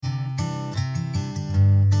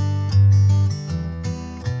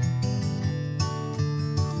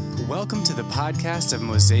Welcome to the podcast of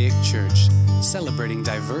Mosaic Church, celebrating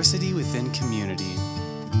diversity within community.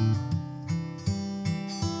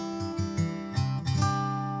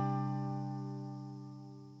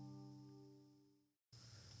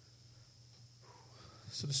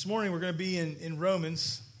 So this morning we're going to be in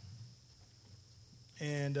Romans,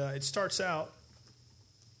 and it starts out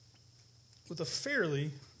with a fairly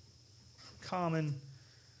common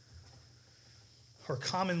or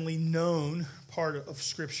commonly known part of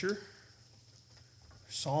Scripture.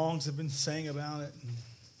 Songs have been sang about it, and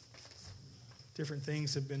different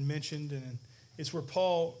things have been mentioned, and it's where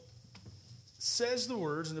Paul says the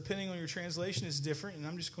words, and depending on your translation is different, and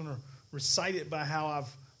I'm just going to recite it by how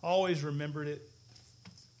I've always remembered it.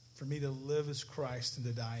 For me to live as Christ and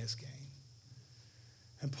to die as gain.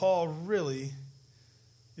 And Paul really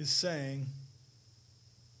is saying,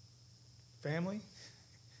 family,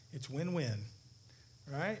 it's win-win,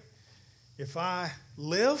 right? If I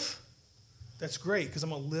live, that's great because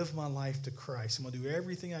I'm going to live my life to Christ. I'm going to do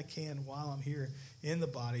everything I can while I'm here in the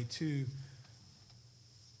body to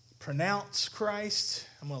pronounce Christ.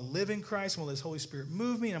 I'm going to live in Christ. I'm going to let His Holy Spirit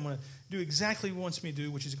move me, and I'm going to do exactly what He wants me to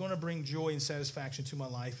do, which is going to bring joy and satisfaction to my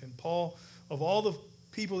life. And Paul, of all the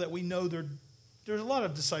people that we know, there's a lot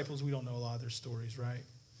of disciples we don't know a lot of their stories, right?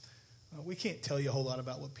 We can't tell you a whole lot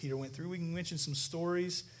about what Peter went through. We can mention some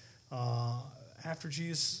stories. After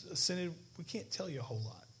Jesus ascended, we can't tell you a whole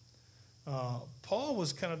lot. Paul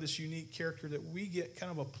was kind of this unique character that we get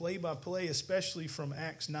kind of a play-by-play, especially from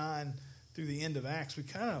Acts 9 through the end of Acts. We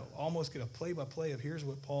kind of almost get a play-by-play of here's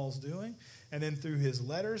what Paul's doing. And then through his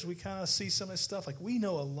letters, we kind of see some of his stuff. Like we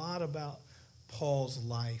know a lot about Paul's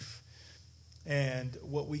life. And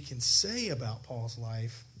what we can say about Paul's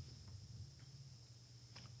life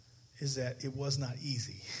is that it was not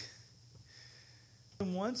easy.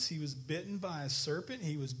 Once he was bitten by a serpent.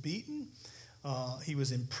 He was beaten. He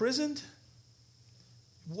was imprisoned.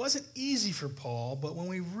 It wasn't easy for Paul, but when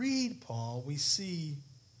we read Paul, we see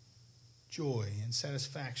joy and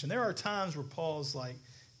satisfaction. There are times where Paul's like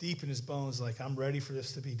deep in his bones, like, I'm ready for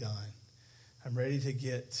this to be done. I'm ready to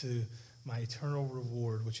get to my eternal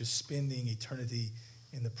reward, which is spending eternity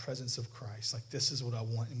in the presence of Christ. Like, this is what I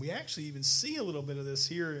want. And we actually even see a little bit of this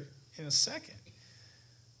here in a second.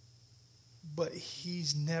 But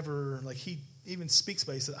he's never, like he even speaks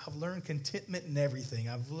about it. He said, I've learned contentment in everything.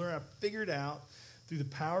 I've figured out through the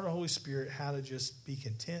power of the Holy Spirit how to just be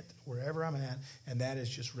content wherever I'm at, and that is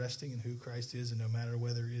just resting in who Christ is, and no matter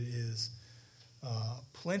whether it is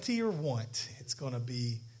plenty or want, it's going to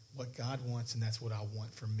be what God wants, and that's what I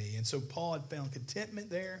want for me. And so Paul had found contentment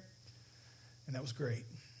there, and that was great.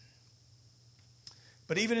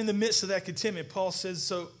 But even in the midst of that contentment, Paul says,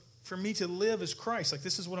 so for me to live as Christ, like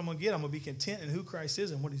this is what I'm going to get. I'm going to be content in who Christ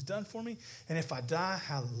is and what He's done for me. And if I die,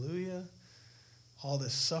 hallelujah, all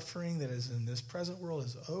this suffering that is in this present world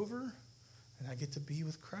is over, and I get to be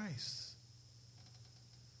with Christ.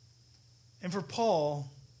 And for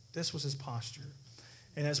Paul, this was his posture.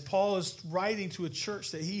 And as Paul is writing to a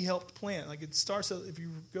church that he helped plant, like it starts, if you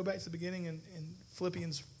go back to the beginning in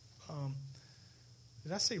Philippians,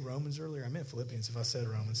 did I say Romans earlier? I meant Philippians if I said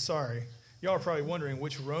Romans. Sorry. Y'all are probably wondering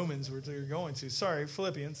which Romans we're going to. Sorry,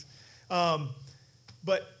 Philippians.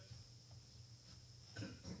 But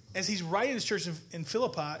as he's writing this church in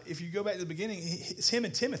Philippi, if you go back to the beginning, it's him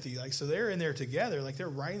and Timothy. Like, so they're in there together. Like, they're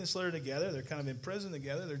writing this letter together. They're kind of in prison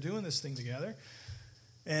together. They're doing this thing together.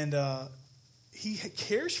 And he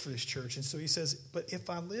cares for this church. And so he says, but if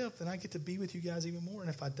I live, then I get to be with you guys even more. And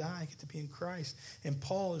if I die, I get to be in Christ. And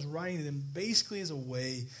Paul is writing to them basically as a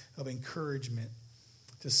way of encouragement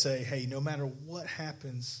to say, hey, no matter what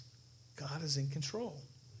happens, God is in control,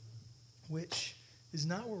 which is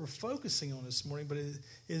not what we're focusing on this morning, but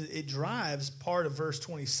it drives part of verse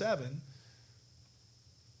 27.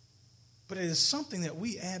 But it is something that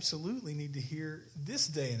we absolutely need to hear this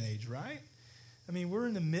day and age, right? I mean, we're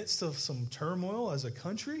in the midst of some turmoil as a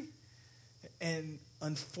country, and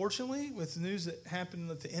unfortunately, with the news that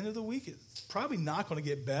happened at the end of the week, it's probably not going to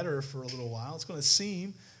get better for a little while. It's going to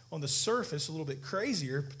seem on the surface a little bit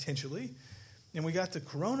crazier, potentially. And we got the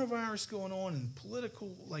coronavirus going on and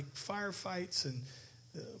political like firefights and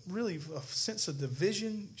really a sense of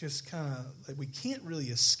division, just kind of like we can't really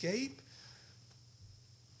escape.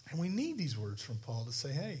 And we need these words from Paul to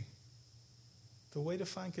say, hey, the way to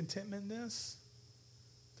find contentment in this,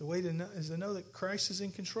 the way to know is to know that Christ is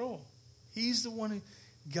in control. He's the one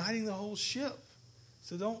guiding the whole ship.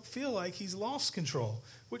 So don't feel like He's lost control,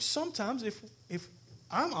 which sometimes, if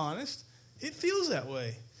I'm honest, it feels that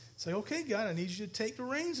way. Say, okay, God, I need you to take the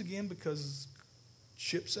reins again because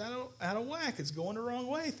ship's out of whack. It's going the wrong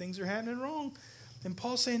way. Things are happening wrong. And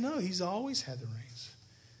Paul's saying, no, He's always had the reins.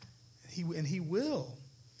 He will.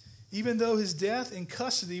 Even though his death in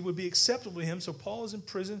custody would be acceptable to him. So Paul is in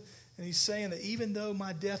prison, and he's saying that even though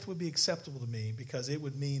my death would be acceptable to me, because it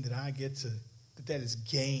would mean that that is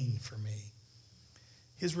gain for me.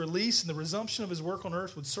 His release and the resumption of his work on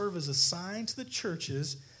earth would serve as a sign to the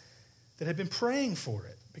churches that had been praying for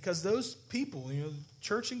it. Because those people, the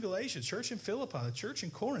church in Galatia, church in Philippi, the church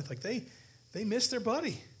in Corinth, they missed their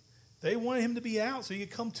buddy. They wanted him to be out so he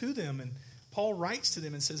could come to them. And Paul writes to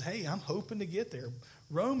them and says, hey, I'm hoping to get there.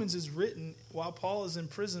 Romans is written while Paul is in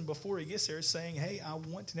prison before he gets there, saying, hey, I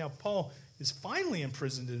want to. Now, Paul is finally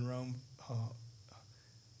imprisoned in Rome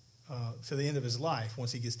to the end of his life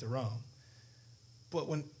once he gets to Rome. But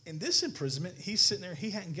when in this imprisonment, he's sitting there,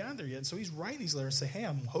 he hadn't gotten there yet. So he's writing these letters and say, hey,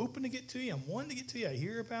 I'm hoping to get to you. I'm wanting to get to you. I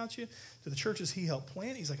hear about you. To the churches he helped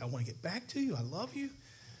plant. He's like, I want to get back to you. I love you.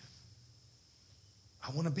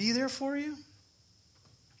 I want to be there for you.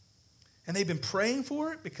 And they've been praying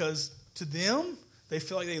for it because to them, they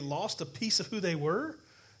feel like they lost a piece of who they were.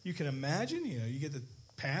 You can imagine, you get the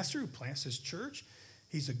pastor who plants his church.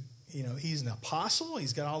 He's an apostle.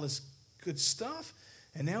 He's got all this good stuff.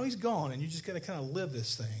 And now he's gone, and you just got to kind of live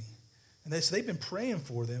this thing. And they've been praying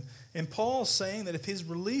for them. And Paul's saying that if his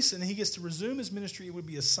release and he gets to resume his ministry, it would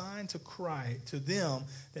be a sign to them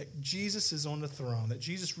that Jesus is on the throne, that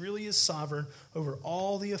Jesus really is sovereign over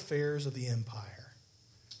all the affairs of the empire.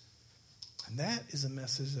 And that is a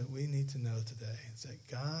message that we need to know today. It's that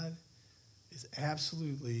God is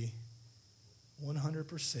absolutely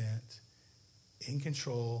 100% in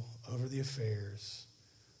control over the affairs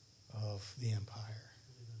of the empire.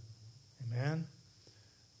 Amen?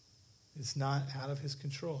 It's not out of his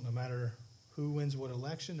control. No matter who wins what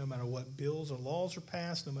election, no matter what bills or laws are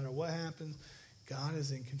passed, no matter what happens, God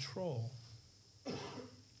is in control.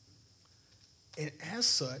 And as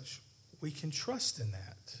such, we can trust in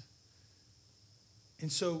that.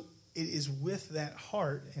 And so it is with that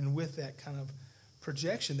heart and with that kind of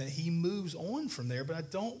projection that he moves on from there. But I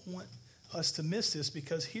don't want us to miss this,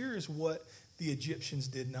 because here is what the Egyptians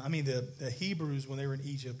did not. The Hebrews, when they were in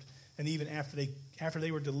Egypt, and even after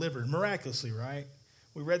they were delivered, miraculously, right?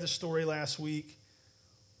 We read the story last week.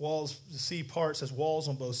 Walls, the sea parts, has walls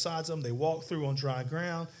on both sides of them. They walk through on dry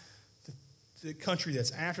ground. The country that's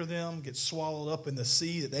after them gets swallowed up in the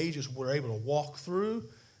sea that they just were able to walk through.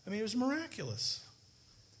 It was miraculous.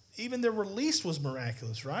 Even their release was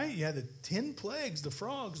miraculous, right? You had the 10 plagues, the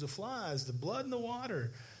frogs, the flies, the blood in the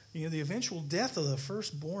water, the eventual death of the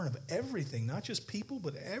firstborn of everything, not just people,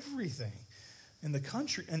 but everything in the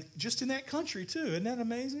country, and just in that country too. Isn't that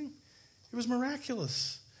amazing? It was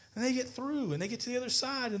miraculous. And they get through, and they get to the other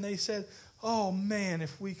side, and they said, oh man,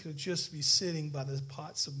 if we could just be sitting by the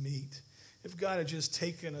pots of meat, if God had just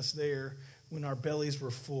taken us there when our bellies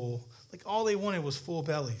were full. Like all they wanted was full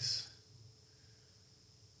bellies.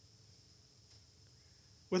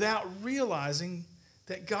 Without realizing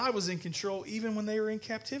that God was in control even when they were in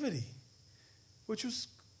captivity, which is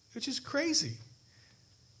crazy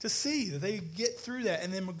to see that they get through that,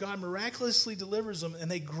 and then God miraculously delivers them, and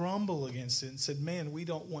they grumble against it and said, man, we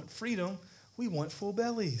don't want freedom, we want full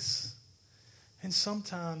bellies. And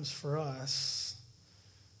sometimes for us,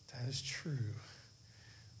 that is true.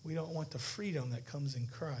 We don't want the freedom that comes in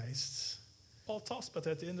Christ. Paul talks about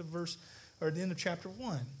that at the end of chapter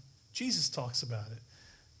 1. Jesus talks about it.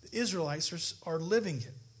 The Israelites are living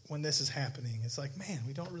it when this is happening. It's like, man,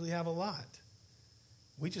 we don't really have a lot.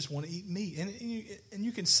 We just want to eat meat. And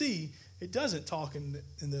you can see it doesn't talk in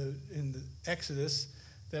the Exodus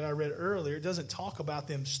that I read earlier. It doesn't talk about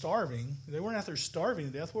them starving. They weren't out there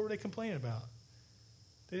starving to death. What were they complaining about?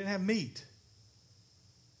 They didn't have meat.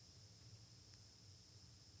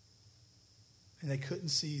 And they couldn't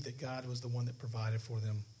see that God was the one that provided for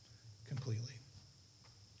them completely.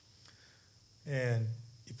 And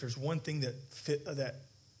if there's one thing that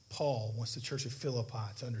Paul wants the church of Philippi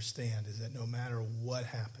to understand, is that no matter what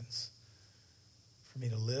happens, for me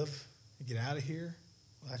to live and get out of here,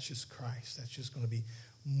 well, that's just Christ. That's just going to be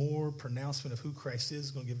more pronouncement of who Christ is.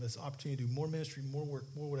 It's going to give us opportunity to do more ministry, more work,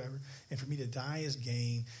 more whatever. And for me to die is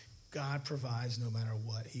gain. God provides no matter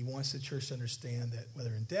what. He wants the church to understand that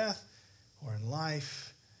whether in death or in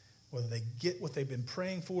life, whether they get what they've been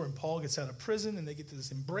praying for and Paul gets out of prison and they get to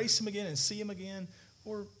just embrace him again and see him again,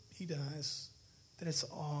 or he dies, that it's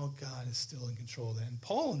all God is still in control of that. And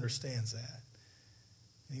Paul understands that.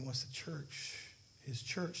 And he wants the church, his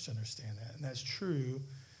church, to understand that. And that's true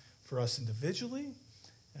for us individually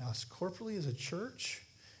and us corporately as a church.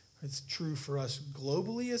 It's true for us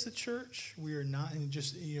globally as a church. We are not in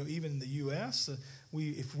just, even in the U.S.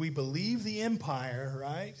 If we believe the empire,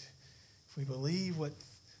 right? If we believe what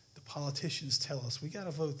the politicians tell us, we got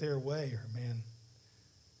to vote their way, or man,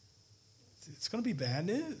 it's going to be bad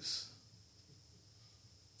news.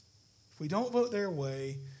 If we don't vote their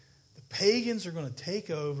way, the pagans are going to take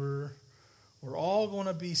over. We're all going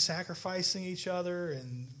to be sacrificing each other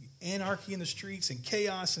and anarchy in the streets and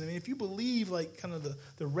chaos. And I mean, if you believe like kind of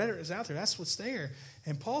the rhetoric is out there, that's what's there.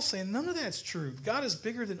 And Paul's saying none of that's true. God is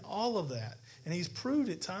bigger than all of that. And he's proved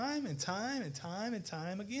it time and time and time and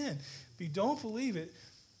time again. If you don't believe it,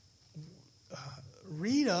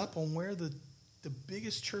 read up on where the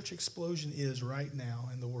biggest church explosion is right now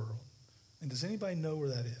in the world. And does anybody know where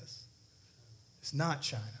that is? It's not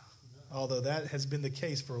China, although that has been the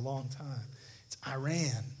case for a long time. It's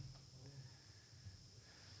Iran.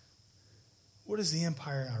 What is the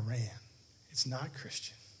empire in Iran? It's not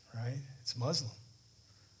Christian, right? It's Muslim.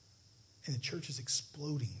 And the church is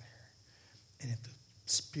exploding there. And if the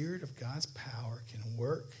Spirit of God's power can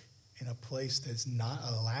work in a place that's not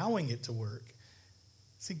allowing it to work,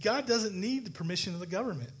 see, God doesn't need the permission of the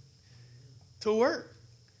government to work.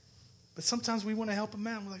 But sometimes we want to help him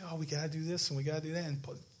out. We're like, oh, we got to do this and we got to do that. And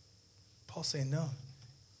Paul's saying, no,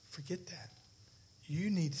 forget that. You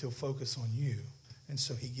need to focus on you. And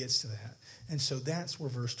so he gets to that. And so that's where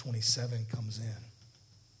verse 27 comes in.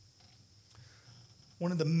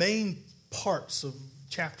 One of the main parts of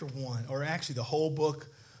chapter 1, or actually the whole book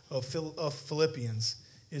of Philippians,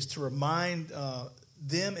 is to remind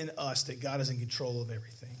them and us that God is in control of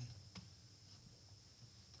everything.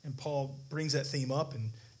 And Paul brings that theme up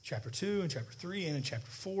in chapter 2 and chapter 3 and in chapter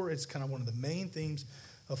 4. It's kind of one of the main themes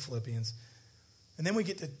of Philippians. And then we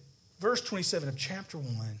get to verse 27 of chapter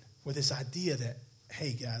 1 with this idea that,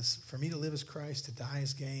 hey guys, for me to live as Christ, to die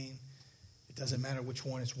as gain, it doesn't matter which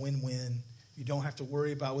one, it's win-win. You don't have to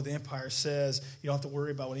worry about what the empire says. You don't have to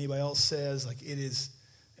worry about what anybody else says. Like it is,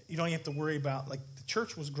 you don't even have to worry about, like the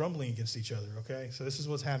church was grumbling against each other, okay? So this is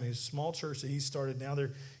what's happening. It's a small church that he started. Now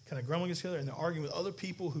they're kind of grumbling against each other, and they're arguing with other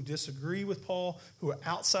people who disagree with Paul, who are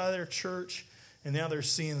outside of their church, and now they're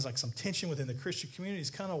seeing like some tension within the Christian community. It's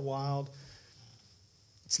kind of wild.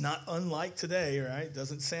 It's not unlike today, right? It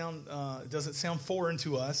doesn't sound foreign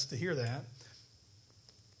to us to hear that.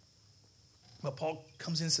 But Paul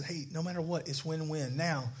comes in and says, hey, no matter what, it's win-win.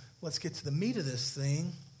 Now, let's get to the meat of this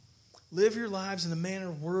thing. Live your lives in a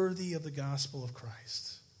manner worthy of the gospel of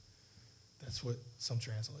Christ. That's what some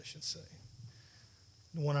translations say.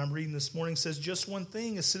 The one I'm reading this morning says, just one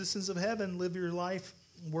thing, as citizens of heaven, live your life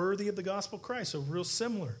worthy of the gospel of Christ. So real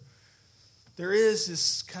similar. There is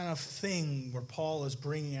this kind of thing where Paul is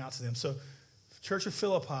bringing out to them. So, Church of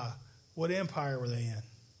Philippi, what empire were they in?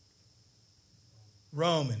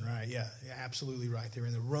 Roman, right? Yeah, absolutely right. They were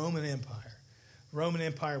in the Roman Empire. The Roman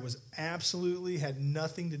Empire had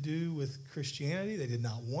nothing to do with Christianity. They did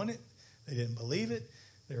not want it. They didn't believe it.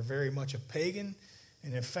 They were very much a pagan.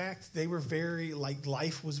 And in fact, they were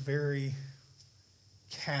life was very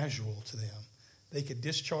casual to them. They could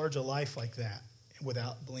discharge a life like that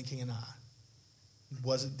without blinking an eye.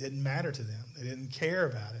 Didn't matter to them. They didn't care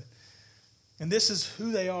about it. And this is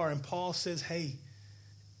who they are. And Paul says, hey,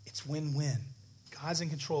 it's win-win. God's in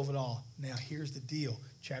control of it all. Now, here's the deal.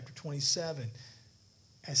 Chapter 27.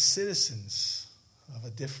 As citizens of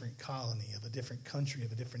a different colony, of a different country,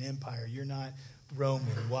 of a different empire, you're not Roman.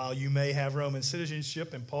 While you may have Roman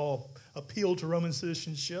citizenship, and Paul appealed to Roman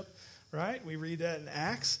citizenship, right? We read that in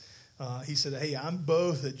Acts. He said, hey, I'm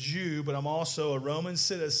both a Jew, but I'm also a Roman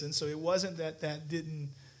citizen. So it wasn't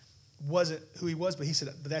wasn't who he was, but he said,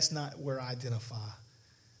 but that's not where I identify.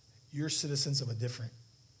 You're citizens of a different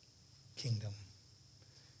kingdom.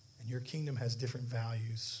 And your kingdom has different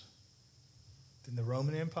values than the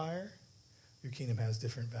Roman Empire. Your kingdom has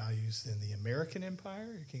different values than the American Empire.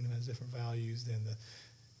 Your kingdom has different values than the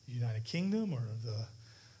United Kingdom or the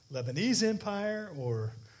Lebanese Empire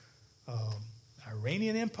or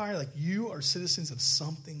Iranian Empire. Like, you are citizens of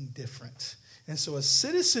something different. And so as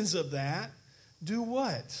citizens of that, do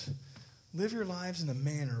what? Live your lives in a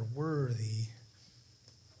manner worthy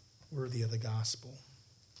of the gospel.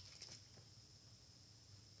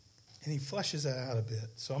 And he fleshes that out a bit.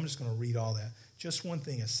 So I'm just going to read all that. Just one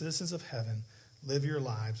thing. As citizens of heaven, live your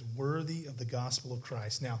lives worthy of the gospel of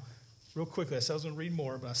Christ. Now, real quickly, I said I was going to read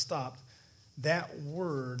more, but I stopped. That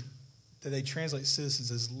word that they translate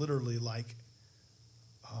citizens is literally like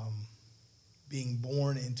being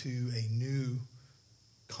born into a new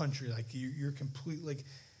country. Like you're completely, like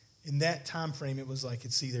in that time frame, it was like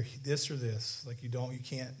it's either this or this. Like you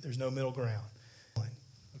can't, there's no middle ground.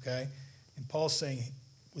 Okay? And Paul's saying,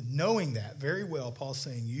 with knowing that very well, Paul's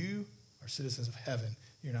saying you are citizens of heaven.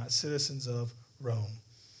 You're not citizens of Rome.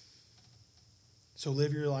 So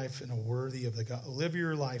live your life in a manner worthy of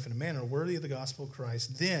the gospel of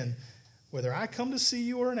Christ. Then, whether I come to see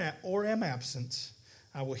you or am absent,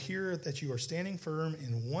 I will hear that you are standing firm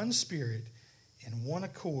in one spirit, in one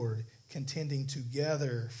accord, contending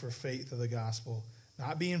together for faith of the gospel,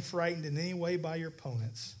 not being frightened in any way by your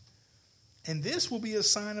opponents. And this will be a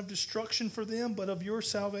sign of destruction for them, but of your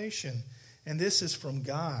salvation. And this is from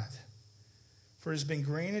God. For it has been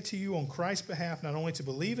granted to you on Christ's behalf not only to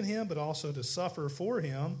believe in him, but also to suffer for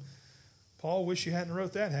him. Paul, wish you hadn't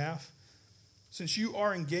wrote that half. Since you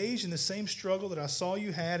are engaged in the same struggle that I saw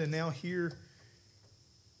you had, and now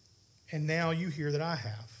you hear that I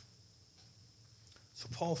have. So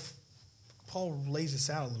Paul lays this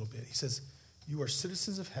out a little bit. He says, you are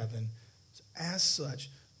citizens of heaven. As such,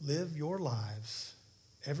 live your lives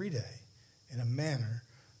every day in a manner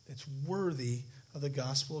that's worthy of the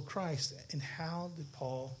gospel of Christ. And how did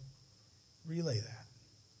Paul relay that?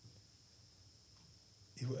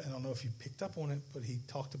 I don't know if you picked up on it, but he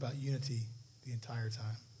talked about unity the entire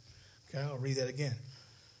time. Okay, I'll read that again.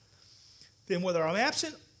 Then whether I'm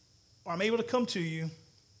absent or I'm able to come to you,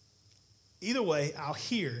 either way, I'll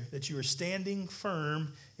hear that you are standing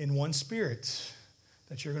firm in one spirit,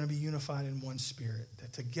 that you're going to be unified in one spirit,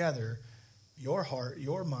 that together, your heart,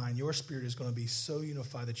 your mind, your spirit is going to be so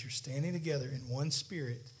unified that you're standing together in one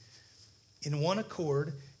spirit, in one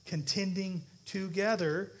accord, contending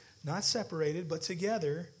together, not separated, but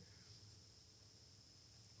together,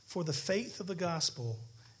 for the faith of the gospel.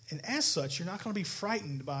 And as such, you're not going to be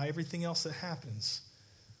frightened by everything else that happens.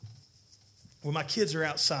 Well, my kids are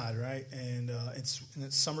outside, right? And it's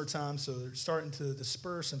summertime, so they're starting to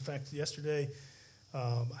disperse. In fact, yesterday,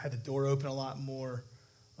 I had the door open a lot more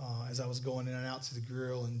as I was going in and out to the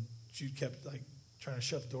grill, and Jude kept trying to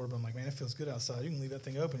shut the door, but I'm like, man, it feels good outside. You can leave that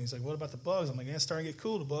thing open. He's like, what about the bugs? I'm like, man, it's starting to get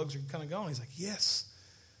cool. The bugs are kind of gone. He's like, yes.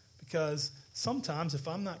 Because sometimes if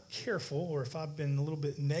I'm not careful or if I've been a little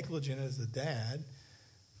bit negligent as a dad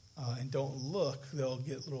and don't look, they'll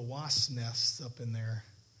get little wasp nests up in their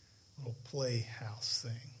little playhouse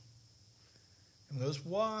thing. And when those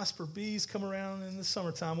wasps or bees come around in the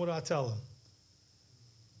summertime, what do I tell them?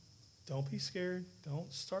 Don't be scared.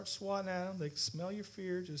 Don't start swatting at them. They can smell your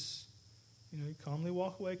fear. Just, you calmly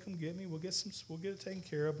walk away. Come get me. We'll get it taken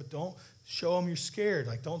care of. But don't show them you're scared.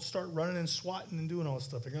 Don't start running and swatting and doing all this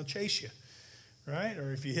stuff. They're going to chase you, right?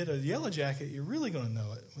 Or if you hit a yellow jacket, you're really going to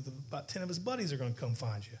know it. About 10 of his buddies are going to come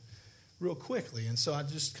find you real quickly. And so I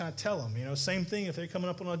just kind of tell them, same thing if they're coming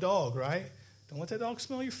up on a dog, right? Don't let that dog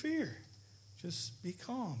smell your fear. Just be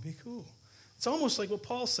calm. Be cool. It's almost like what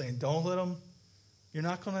Paul's saying. Don't let them. You're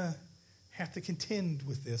not going to have to contend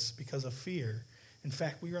with this because of fear. In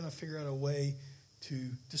fact, we're going to figure out a way to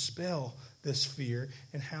dispel this fear.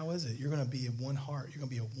 And how is it? You're going to be in one heart. You're going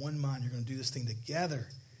to be of one mind. You're going to do this thing together.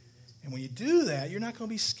 And when you do that, you're not going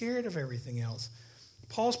to be scared of everything else.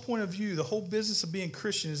 Paul's point of view, the whole business of being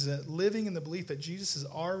Christian, is that living in the belief that Jesus has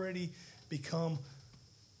already become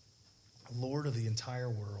Lord of the entire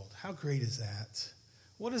world. How great is that?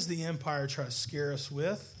 What does the empire try to scare us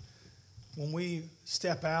with? When we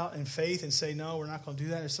step out in faith and say, no, we're not going to do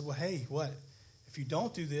that, they say, well, hey, what? If you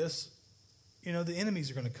don't do this, the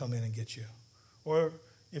enemies are going to come in and get you. Or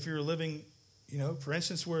if you're living, for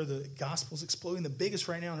instance, where the gospel's exploding the biggest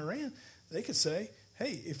right now in Iran, they could say,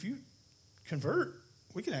 hey, if you convert,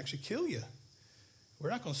 we can actually kill you. We're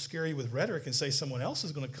not going to scare you with rhetoric and say someone else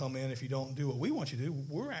is going to come in if you don't do what we want you to do.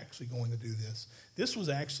 We're actually going to do this. This was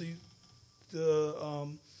actually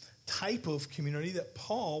the type of community that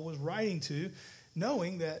Paul was writing to,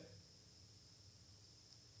 knowing that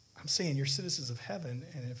I'm saying you're citizens of heaven,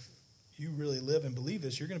 and if you really live and believe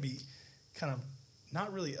this, you're going to be kind of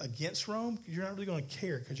not really against Rome, because you're not really going to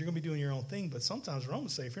care, because you're going to be doing your own thing. But sometimes Rome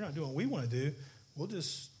would say, if you're not doing what we want to do, we'll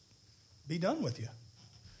just be done with you.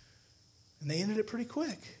 And they ended it pretty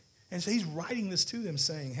quick. And so he's writing this to them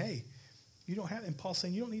saying, hey, you don't have, and Paul's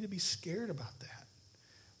saying you don't need to be scared about that.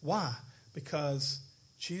 Why? Because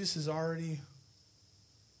Jesus is already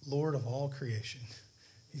Lord of all creation.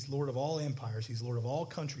 He's Lord of all empires. He's Lord of all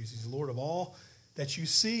countries. He's Lord of all that you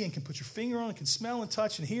see and can put your finger on and can smell and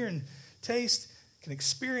touch and hear and taste, can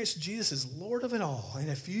experience. Jesus is Lord of it all. And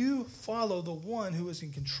if you follow the one who is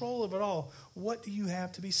in control of it all, what do you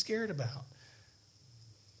have to be scared about?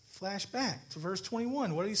 Flash back to verse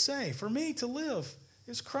 21. What did he say? For me to live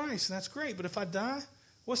is Christ, and that's great. But if I die,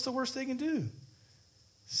 what's the worst they can do?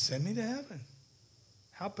 Send me to heaven.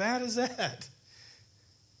 How bad is that?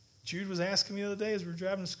 Jude was asking me the other day as we were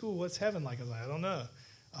driving to school, what's heaven like? I was like, I don't know.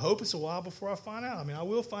 I hope it's a while before I find out. I mean, I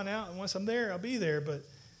will find out, and once I'm there, I'll be there, but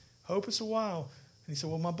I hope it's a while. And he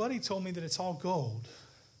said, well, my buddy told me that it's all gold.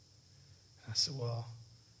 And I said, well,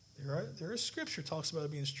 there is scripture talks about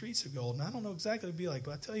it being streets of gold, and I don't know exactly what it'd be like,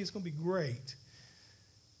 but I tell you, it's going to be great.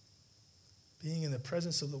 being in the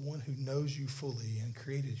presence of the one who knows you fully and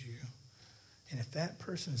created you. And if that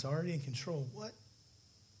person is already in control, what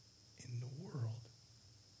in the world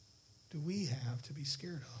do we have to be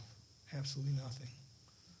scared of? Absolutely nothing.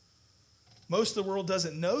 Most of the world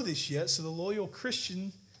doesn't know this yet, so the loyal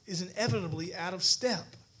Christian is inevitably out of step.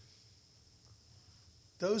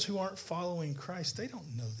 Those who aren't following Christ, they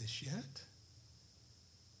don't know this yet.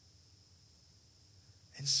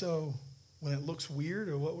 And so when it looks weird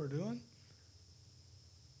or what we're doing,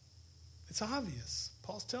 it's obvious.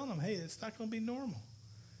 Paul's telling them, hey, it's not going to be normal.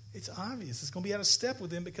 It's obvious. It's going to be out of step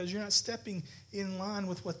with them because you're not stepping in line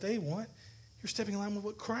with what they want. You're stepping in line with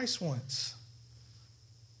what Christ wants.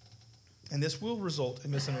 And this will result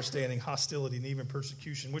in misunderstanding, hostility, and even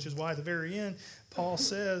persecution, which is why at the very end, Paul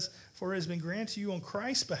says, for it has been granted to you on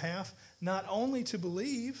Christ's behalf, not only to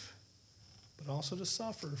believe, but also to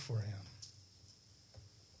suffer for him.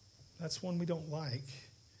 That's one we don't like,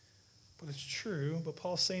 but it's true. But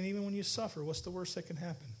Paul's saying even when you suffer, what's the worst that can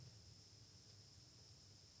happen?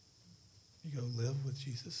 You go live with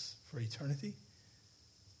Jesus for eternity.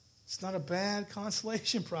 It's not a bad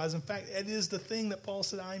consolation prize. In fact, it is the thing that Paul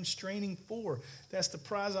said, I'm straining for. That's the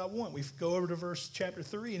prize I want. We go over to chapter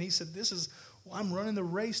 3, and he said, I'm running the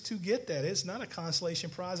race to get that. It's not a consolation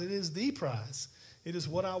prize. It is the prize. It is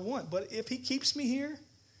what I want. But if he keeps me here,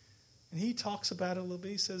 and he talks about it a little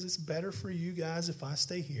bit, he says, it's better for you guys if I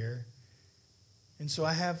stay here. And so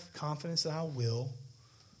I have confidence that I will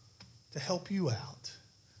to help you out.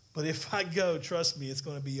 But if I go, trust me, it's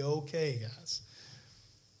going to be okay, guys.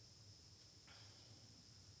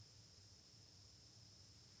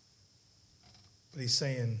 But he's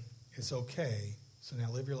saying it's okay, so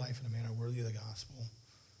now live your life in a manner worthy of the gospel.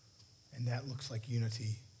 And that looks like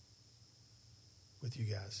unity with you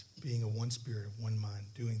guys, being of one spirit, of one mind,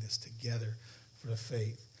 doing this together for the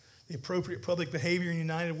faith. The appropriate public behavior and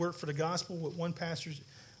united work for the gospel, what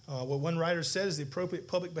one writer said is the appropriate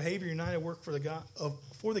public behavior and united work for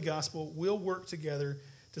the gospel will work together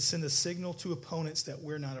to send a signal to opponents that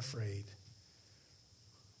we're not afraid.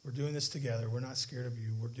 We're doing this together. We're not scared of you.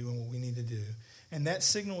 We're doing what we need to do. And that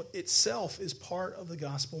signal itself is part of the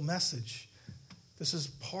gospel message. This is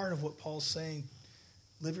part of what Paul's saying.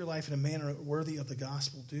 Live your life in a manner worthy of the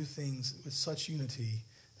gospel. Do things with such unity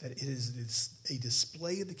that it is a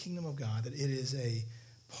display of the kingdom of God, that it is a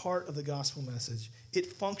part of the gospel message.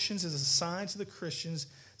 It functions as a sign to the Christians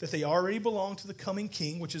that they already belong to the coming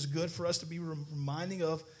king, which is good for us to be reminding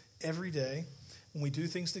of every day. When we do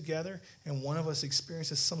things together and one of us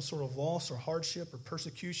experiences some sort of loss or hardship or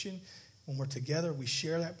persecution, when we're together, we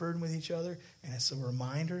share that burden with each other, and it's a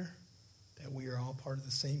reminder that we are all part of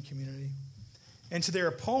the same community. And to their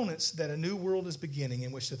opponents, that a new world is beginning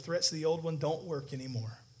in which the threats of the old one don't work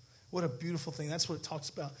anymore. What a beautiful thing. That's what it talks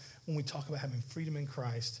about when we talk about having freedom in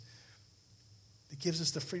Christ. It gives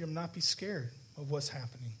us the freedom not be scared of what's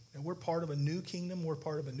happening. That we're part of a new kingdom. We're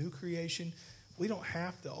part of a new creation. We don't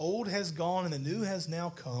have, the old has gone and the new has now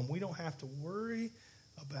come. We don't have to worry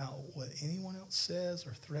about what anyone else says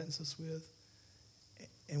or threatens us with.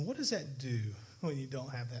 And what does that do when you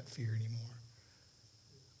don't have that fear anymore?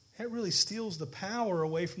 That really steals the power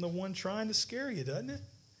away from the one trying to scare you, doesn't it?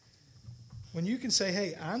 When you can say,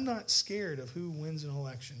 hey, I'm not scared of who wins an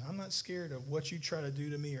election. I'm not scared of what you try to do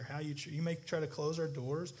to me or how you may try to close our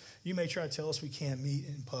doors. You may try to tell us we can't meet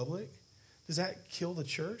in public. Does that kill the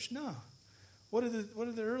church? No. What did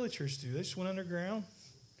the early church do? They just went underground,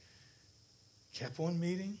 kept on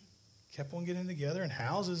meeting, kept on getting together in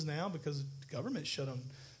houses now because the government shut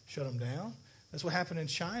them down. That's what happened in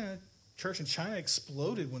China. Church in China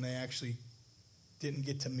exploded when they actually didn't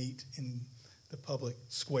get to meet in the public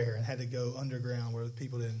square and had to go underground where the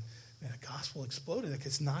people didn't. Man, the gospel exploded. Like,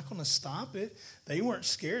 it's not going to stop it. They weren't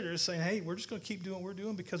scared. They're just saying, hey, we're just going to keep doing what we're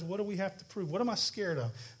doing because what do we have to prove? What am I scared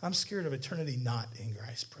of? I'm scared of eternity not in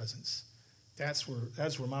Christ's presence. That's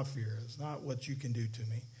where my fear is, not what you can do to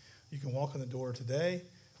me. You can walk in the door today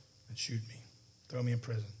and shoot me, throw me in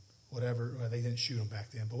prison, whatever. Well, they didn't shoot them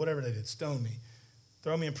back then, but whatever they did, stone me,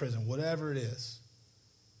 throw me in prison, whatever it is.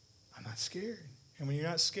 I'm not scared. And when you're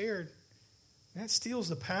not scared, that steals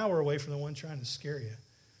the power away from the one trying to scare you.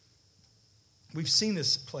 We've seen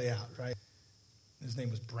this play out, right? His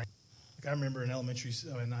name was Brandon. Like, I remember in not elementary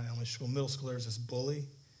school, middle school, there was this bully.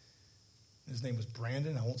 His name was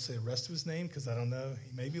Brandon. I won't say the rest of his name because I don't know.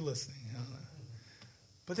 He may be listening. I don't know.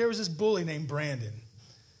 But there was this bully named Brandon.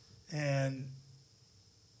 And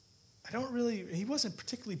he wasn't a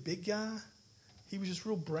particularly big guy. He was just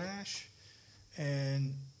real brash.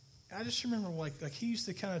 And I just remember like he used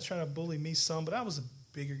to kind of try to bully me some, but I was a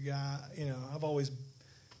bigger guy. You know, I've always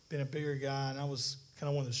been a bigger guy, and I was kind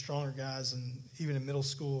of one of the stronger guys, and even in middle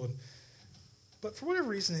school. And But for whatever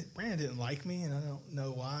reason, Brandon didn't like me, and I don't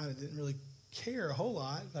know why. I didn't really care a whole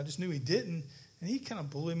lot. I just knew he didn't, and he kind of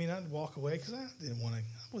bullied me, and I'd walk away because I didn't want to.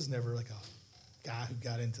 I was never like a guy who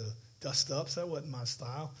got into dust-ups. That wasn't my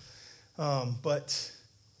style. But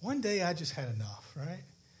one day I just had enough, right?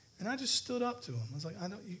 And I just stood up to him. I was like,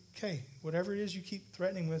 okay, whatever it is you keep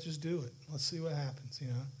threatening with, just do it. Let's see what happens, you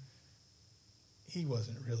know. He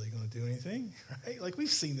wasn't really going to do anything, right? Like, we've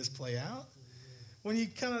seen this play out. When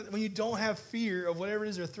you don't have fear of whatever it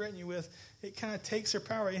is they're threatening you with, it kind of takes their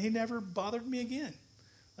power. And he never bothered me again.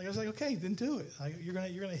 Like, I was like, okay, then do it. Like, you're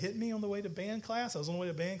gonna hit me on the way to band class. I was on the way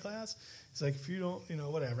to band class. He's like, if you don't,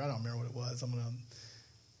 whatever. I don't remember what it was.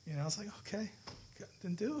 I was like, okay,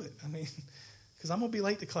 then do it. I mean, because I'm going to be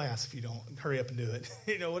late to class if you don't hurry up and do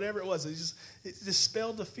it. Whatever it was. It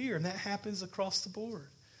dispelled the fear, and that happens across the board.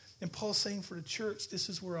 And Paul's saying for the church, this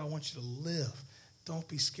is where I want you to live. Don't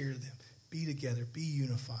be scared of them. Be together. Be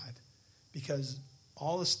unified. Because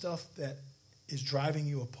all the stuff that is driving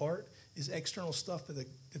you apart is external stuff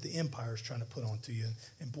that the empire is trying to put onto you.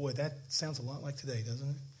 And boy, that sounds a lot like today, doesn't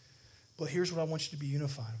it? But here's what I want you to be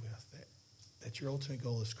unified with. That your ultimate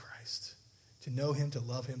goal is Christ. To know him, to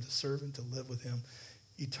love him, to serve him, to live with him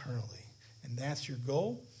eternally. And that's your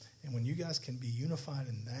goal. And when you guys can be unified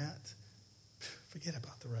in that, forget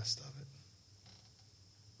about the rest of it.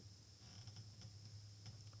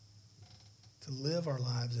 To live our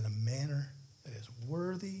lives in a manner that is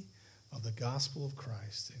worthy of the gospel of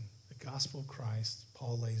Christ. And the gospel of Christ,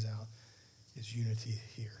 Paul lays out, is unity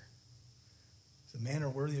here. It's a manner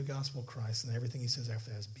worthy of the gospel of Christ. And everything he says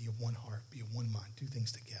after that is be of one heart, be of one mind, do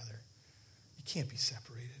things together. You can't be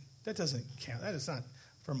separated. That doesn't count. That is not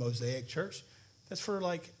for Mosaic Church. That's for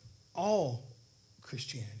all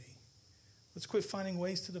Christianity. Let's quit finding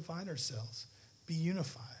ways to divide ourselves. Be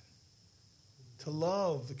unified. To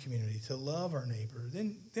love the community, to love our neighbor.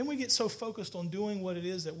 Then we get so focused on doing what it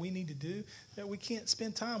is that we need to do that we can't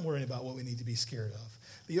spend time worrying about what we need to be scared of.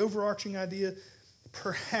 The overarching idea,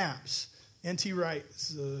 perhaps, N.T. Wright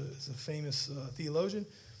is a famous theologian.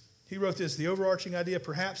 He wrote this: the overarching idea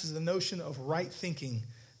perhaps is the notion of right thinking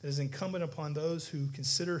that is incumbent upon those who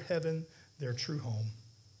consider heaven their true home.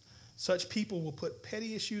 Such people will put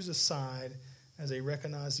petty issues aside as they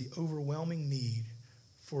recognize the overwhelming need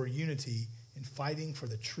for unity in fighting for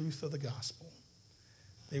the truth of the gospel.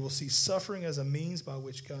 They will see suffering as a means by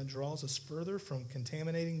which God draws us further from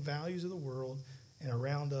contaminating values of the world and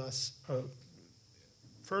around us,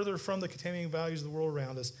 further from the contaminating values of the world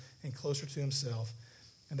around us and closer to himself.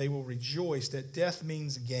 And they will rejoice that death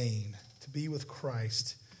means gain. To be with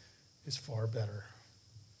Christ is far better.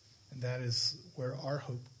 And that is where our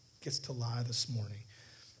hope gets to lie this morning.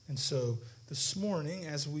 And so this morning,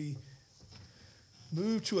 as we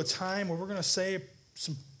move to a time where we're going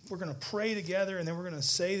to pray together, and then we're going to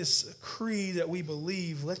say this creed that we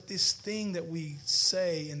believe. Let this thing that we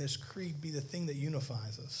say in this creed be the thing that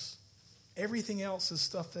unifies us. Everything else is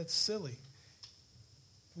stuff that's silly.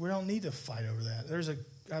 We don't need to fight over that.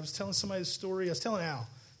 I was telling somebody a story. I was telling Al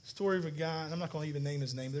a story of a guy, and I'm not going to even name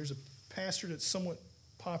his name. There's a pastor that's somewhat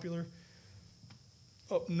popular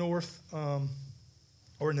up north,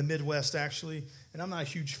 or in the Midwest, actually, and I'm not a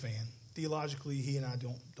huge fan. Theologically, he and I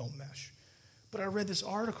don't mesh. But I read this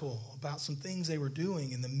article about some things they were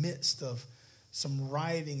doing in the midst of some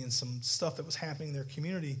rioting and some stuff that was happening in their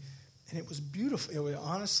community, and it was beautiful. It was,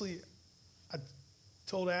 honestly, I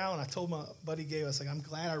told Al and I told my buddy Gabe, I was like, I'm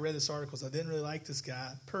glad I read this article because I didn't really like this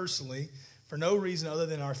guy personally for no reason other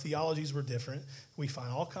than our theologies were different. We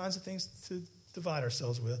find all kinds of things to divide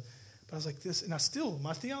ourselves with. But I was like,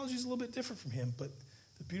 my theology is a little bit different from him, but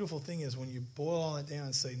the beautiful thing is when you boil all that down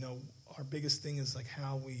and say, no, our biggest thing is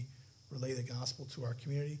how we relay the gospel to our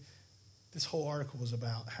community. This whole article was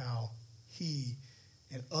about how he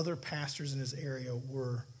and other pastors in his area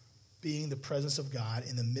were being the presence of God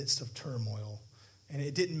in the midst of turmoil. And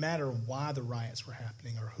it didn't matter why the riots were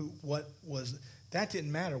happening or that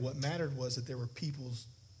didn't matter. What mattered was that there were people's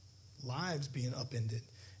lives being upended.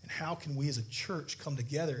 And how can we as a church come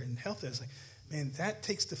together and help that? It's like, man, that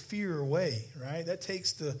takes the fear away, right? That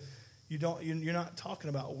takes you're not talking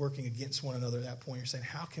about working against one another at that point. You're saying,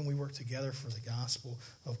 how can we work together for the gospel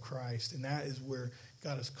of Christ? And that is where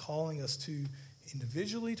God is calling us to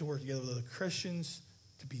individually, to work together with other Christians,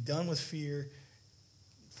 to be done with fear.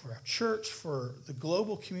 For our church, for the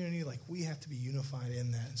global community, we have to be unified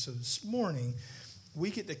in that. And so this morning, we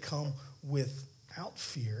get to come without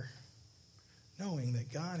fear, knowing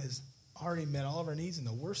that God has already met all of our needs, and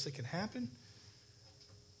the worst that can happen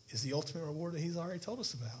is the ultimate reward that he's already told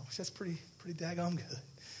us about, which that's pretty daggone good.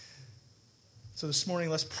 So this morning,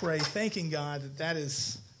 let's pray, thanking God that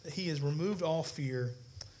he has removed all fear,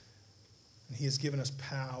 And he has given us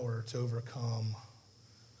power to overcome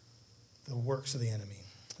the works of the enemy.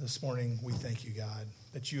 This morning, we thank you, God,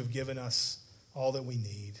 that you have given us all that we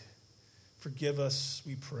need. Forgive us,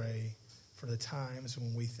 we pray, for the times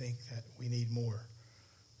when we think that we need more.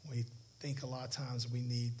 We think a lot of times we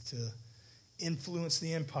need to influence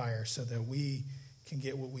the empire so that we can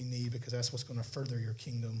get what we need, because that's what's going to further your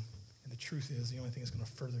kingdom. And the truth is, the only thing that's going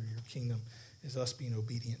to further your kingdom is us being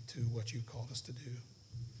obedient to what you called us to do.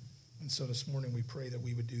 And so this morning we pray that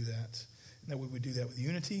we would do that, and that we would do that with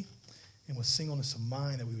unity and with singleness of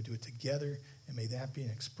mind, that we would do it together, and may that be an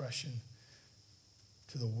expression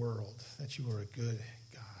to the world that you are a good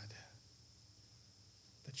God,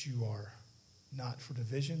 that you are not for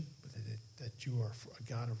division, but that you are a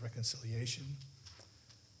God of reconciliation,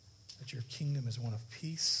 that your kingdom is one of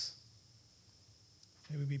peace.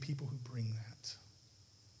 May we be people who bring that.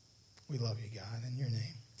 We love you, God, in your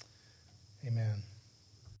name. Amen.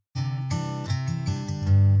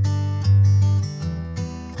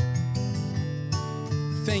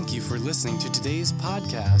 Thank you for listening to today's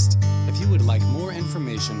podcast. If you would like more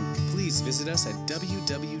information, please visit us at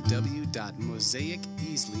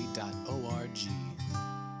www.mosaiceasley.org.